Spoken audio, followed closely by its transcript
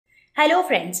Hello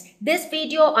friends, this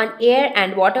video on air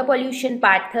and water pollution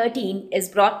part 13 is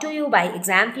brought to you by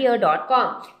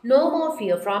examfear.com. No more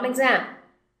fear from exam.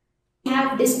 We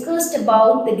have discussed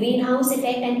about the greenhouse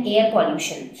effect and air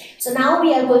pollution. So now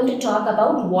we are going to talk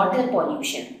about water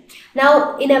pollution.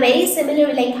 Now in a very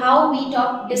similar like how we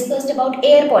discussed about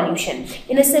air pollution,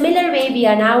 in a similar way we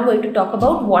are now going to talk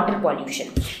about water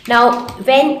pollution. Now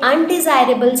when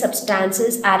undesirable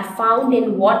substances are found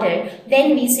in water,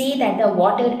 then we say that the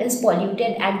water is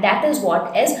polluted, and that is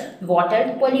what is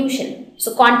water pollution.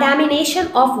 So contamination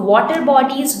of water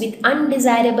bodies with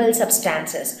undesirable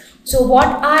substances. So what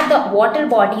are the water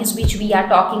bodies which we are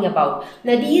talking about?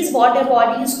 Now these water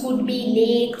bodies could be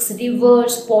lakes,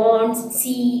 rivers, ponds,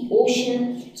 sea,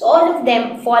 ocean. So all of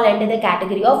them fall under the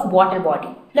category of water body.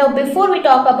 Now before we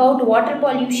talk about water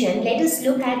pollution, let us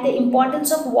look at the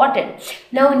importance of water.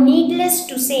 Now needless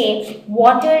to say,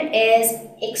 water is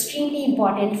extremely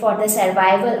important for the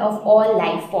survival of all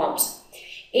life forms.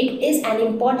 It is an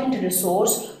important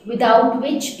resource without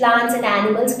which plants and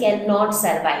animals cannot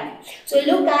survive. So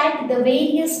look at the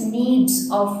various needs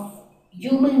of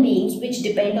human beings which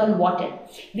depend on water.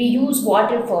 We use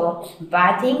water for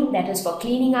bathing, that is for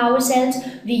cleaning ourselves.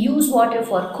 We use water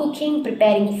for cooking,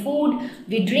 preparing food.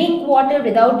 We drink water.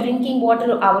 Without drinking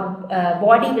water, our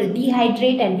body will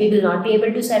dehydrate and we will not be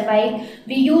able to survive.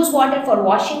 We use water for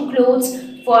washing clothes,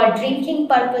 for drinking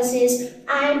purposes,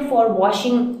 and for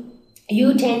washing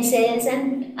utensils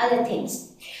and other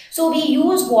things. So we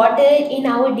use water in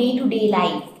our day-to-day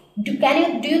life. Do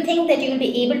you think that you will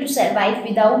be able to survive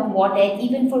without water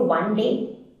even for one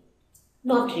day?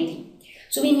 Not really.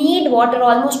 So we need water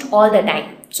almost all the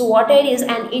time. So water is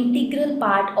an integral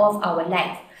part of our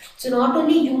life. So not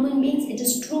only human beings, it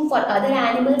is true for other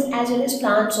animals as well as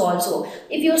plants also.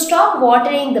 If you stop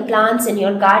watering the plants in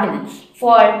your garden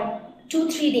for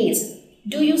 2-3 days,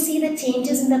 do you see the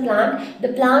changes in the plant? The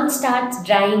plant starts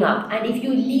drying up, and if you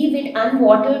leave it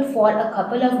unwatered for a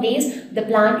couple of days, the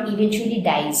plant eventually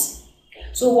dies.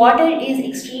 So water is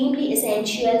extremely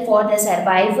essential for the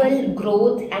survival,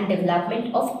 growth and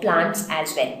development of plants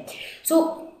as well.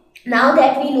 So now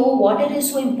that we know water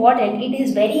is so important, it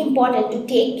is very important to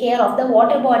take care of the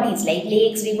water bodies like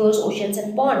lakes, rivers, oceans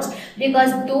and ponds,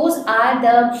 because those are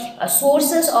the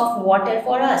sources of water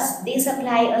for us. They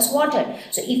supply us water.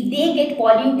 So if they get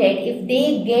polluted, if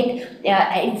they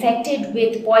get infected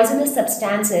with poisonous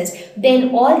substances,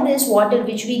 then all this water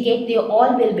which we get, they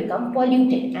all will become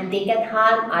polluted and they can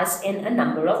harm us in a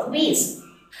number of ways.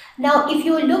 Now if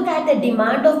you look at the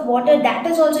demand of water, that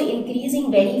is also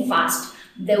increasing very fast.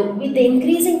 With the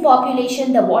increasing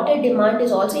population, the water demand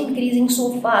is also increasing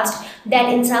so fast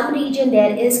that in some region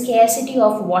there is scarcity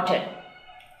of water.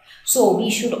 So we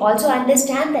should also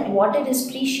understand that water is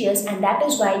precious, and that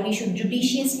is why we should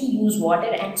judiciously use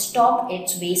water and stop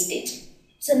its wastage.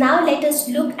 So now let us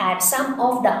look at some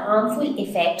of the harmful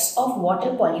effects of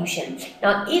water pollution.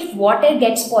 Now if water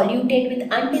gets polluted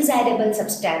with undesirable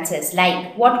substances,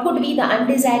 like what could be the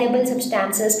undesirable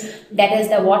substances? That is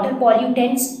the water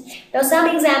pollutants. Now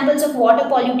some examples of water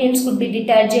pollutants could be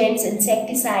detergents,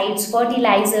 insecticides,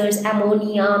 fertilizers,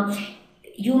 ammonia,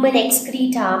 human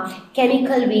excreta,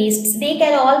 chemical wastes. They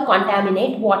can all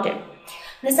contaminate water.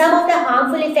 Now, some of the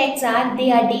harmful effects are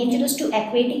they are dangerous to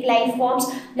aquatic life forms.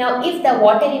 Now, if the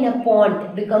water in a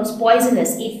pond becomes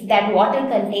poisonous, if that water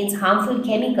contains harmful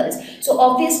chemicals, so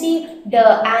obviously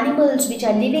the animals which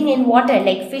are living in water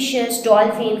like fishes,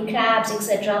 dolphin, crabs,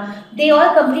 etc., they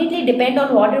all completely depend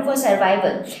on water for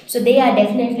survival. So they are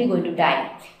definitely going to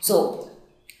die. So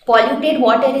polluted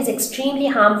water is extremely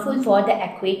harmful for the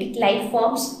aquatic life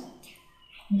forms.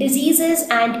 Diseases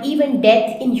and even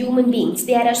death in human beings.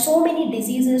 There are so many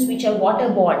diseases which are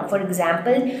waterborne. For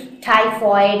example,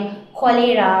 typhoid,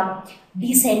 cholera,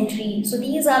 dysentery. So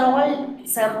these are all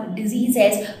some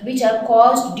diseases which are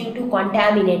caused due to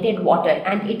contaminated water,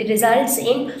 and it results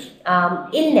in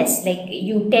illness, like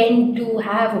you tend to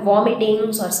have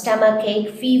vomitings or stomachache,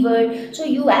 fever. So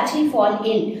you actually fall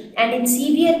ill, and in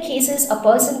severe cases a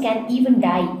person can even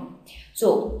die.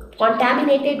 So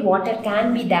contaminated water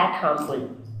can be that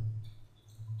harmful.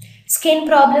 Skin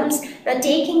problems. Now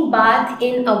taking bath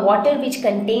in a water which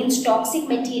contains toxic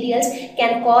materials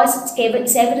can cause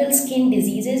several skin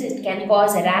diseases. It can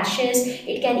cause rashes.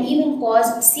 It can even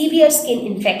cause severe skin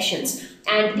infections.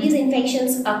 And these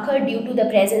infections occur due to the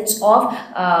presence of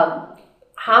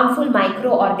harmful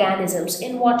microorganisms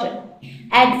in water.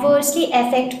 adversely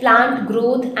affect plant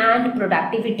growth and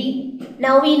productivity.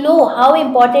 Now we know how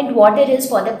important water is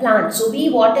for the plant. So we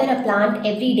water a plant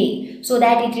every day so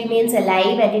that it remains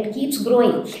alive and it keeps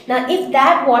growing. Now if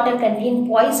that water contains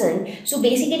poison, so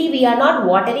basically we are not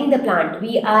watering the plant,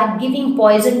 we are giving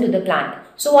poison to the plant.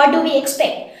 So what do we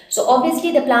expect? So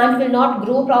obviously the plant will not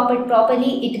grow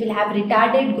properly, it will have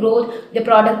retarded growth, the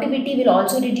productivity will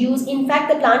also reduce, in fact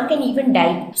the plant can even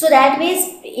die. So that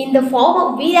means in the form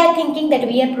of, we are thinking that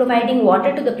we are providing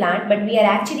water to the plant, but we are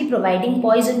actually providing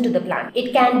poison to the plant.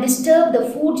 It can disturb the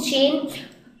food chain.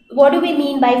 What do we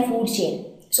mean by food chain?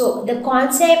 So the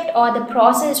concept or the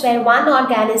process where one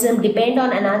organism depend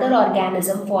on another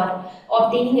organism for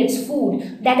obtaining its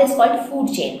food, that is called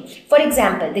food chain. For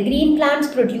example, the green plants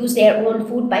produce their own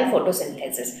food by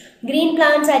photosynthesis. Green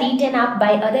plants are eaten up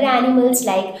by other animals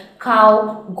like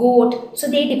cow, goat, so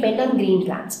they depend on green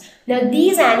plants. Now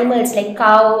these animals like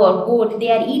cow or goat,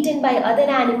 they are eaten by other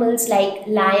animals like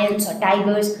lions or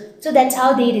tigers. So that's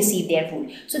how they receive their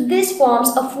food. So this forms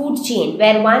a food chain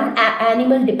where one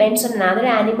animal depends on another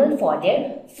animal for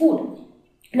their food.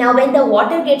 Now when the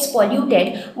water gets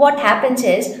polluted, what happens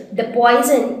is the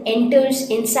poison enters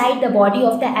inside the body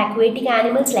of the aquatic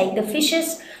animals like the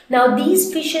fishes. Now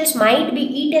these fishes might be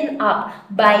eaten up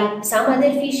by some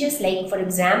other fishes, like for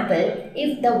example,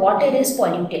 if the water is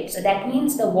polluted. So that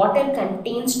means the water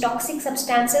contains toxic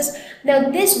substances. Now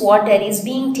this water is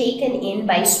being taken in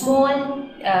by small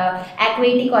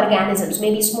aquatic organisms,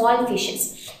 maybe small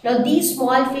fishes. Now these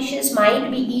small fishes might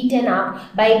be eaten up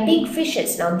by big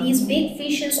fishes. Now these big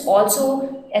fishes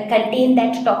also contain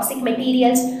that toxic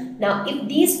materials. Now if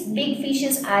these big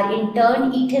fishes are in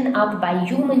turn eaten up by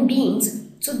human beings,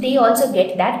 so they also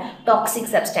get that toxic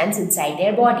substance inside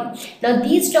their body. Now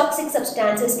these toxic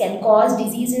substances can cause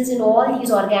diseases in all these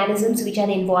organisms which are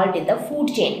involved in the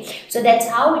food chain. So that's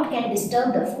how it can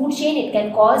disturb the food chain. It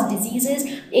can cause diseases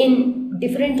in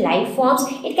different life forms.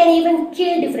 It can even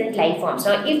kill different life forms.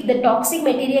 Now if the toxic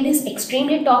material is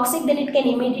extremely toxic, then it can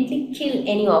immediately kill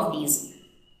any of these.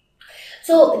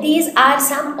 So these are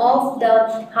some of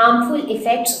the harmful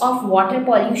effects of water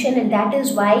pollution, and that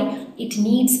is why it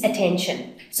needs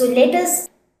attention. So let us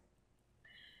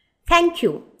thank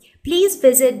you. Please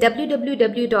visit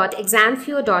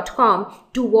www.examfear.com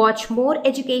to watch more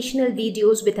educational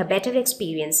videos with a better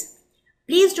experience.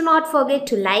 Please do not forget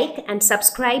to like and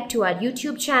subscribe to our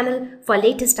YouTube channel for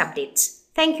latest updates.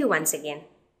 Thank you once again.